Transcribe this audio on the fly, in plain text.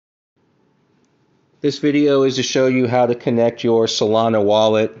This video is to show you how to connect your Solana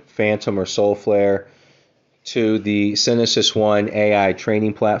wallet, Phantom or Soulflare, to the Synesis One AI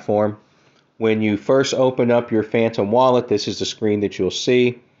training platform. When you first open up your Phantom wallet, this is the screen that you'll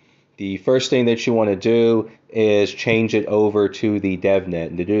see. The first thing that you want to do is change it over to the DevNet.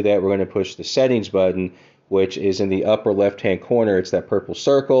 And to do that, we're going to push the settings button, which is in the upper left-hand corner. It's that purple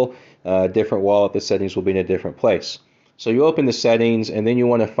circle. Different wallet, the settings will be in a different place. So you open the settings, and then you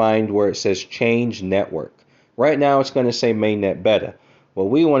want to find where it says Change Network. Right now, it's going to say Mainnet Beta. What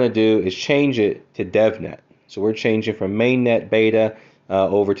we want to do is change it to DevNet. So we're changing from Mainnet Beta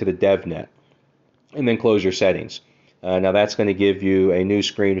over to the DevNet. And then close your settings. Now that's going to give you a new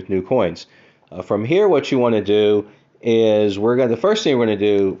screen with new coins. From here, what you want to do is the first thing we're going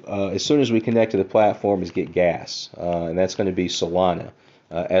to do as soon as we connect to the platform is get gas, and that's going to be Solana,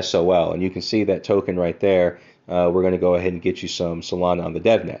 SOL, and you can see that token right there. We're going to go ahead and get you some Solana on the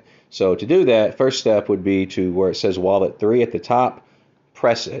DevNet. So to do that, first step would be to where it says Wallet 3 at the top,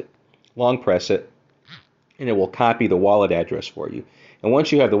 press it, long press it, and it will copy the wallet address for you. And once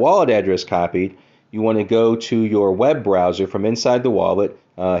you have the wallet address copied, you want to go to your web browser from inside the wallet.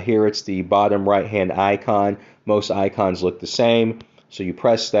 Here it's the bottom right hand icon. Most icons look the same. So you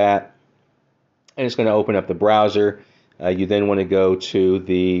press that and it's going to open up the browser. You then want to go to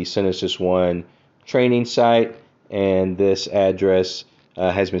the Synesis One training site, and this address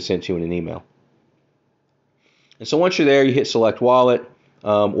has been sent to you in an email. And so once you're there, you hit select wallet,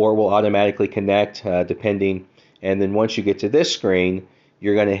 or it will automatically connect depending. And then once you get to this screen,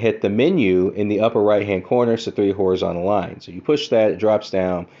 you're going to hit the menu in the upper right hand corner. It's the 3 horizontal lines. So you push that, it drops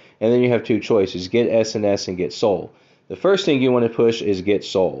down, and then you have two choices: get SNS and get SOL. The first thing you want to push is get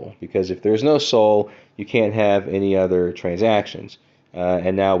SOL, because if there's no SOL, you can't have any other transactions.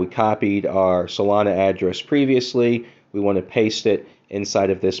 And now we copied our Solana address previously. We want to paste it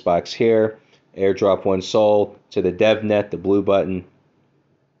inside of this box here. Airdrop 1 SOL to the DevNet, the blue button,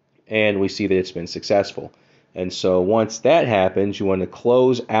 and we see that it's been successful. And so once that happens, you want to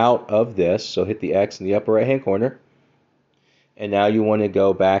close out of this. So hit the X in the upper right hand corner. And now you want to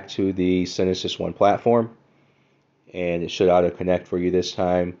go back to the Synesis One platform. And it should auto connect for you this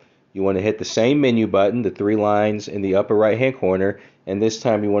time. You want to hit the same menu button, the 3 lines in the upper right hand corner. And this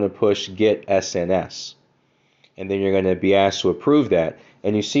time you want to push Get SNS. And then you're going to be asked to approve that.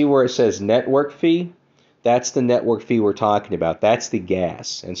 And you see where it says network fee? That's the network fee we're talking about. That's the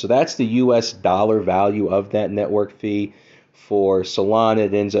gas. And so that's the US dollar value of that network fee. For Solana,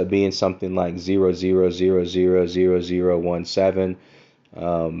 it ends up being something like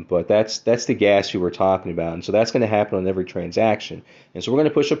 0.00000017. But that's the gas you were talking about. And so that's going to happen on every transaction. And so we're going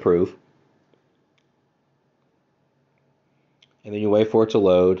to push approve. And then you wait for it to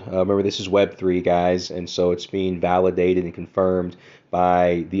load. Remember, this is Web3, guys, and so it's being validated and confirmed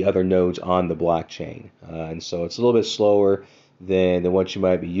by the other nodes on the blockchain. And so it's a little bit slower than what you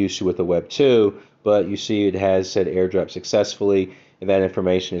might be used to with the Web2, but you see it has said airdrop successfully, and that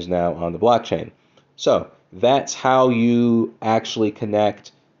information is now on the blockchain. So that's how you actually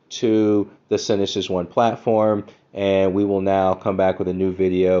connect to the Synesis One platform, and we will now come back with a new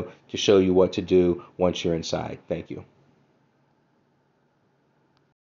video to show you what to do once you're inside. Thank you.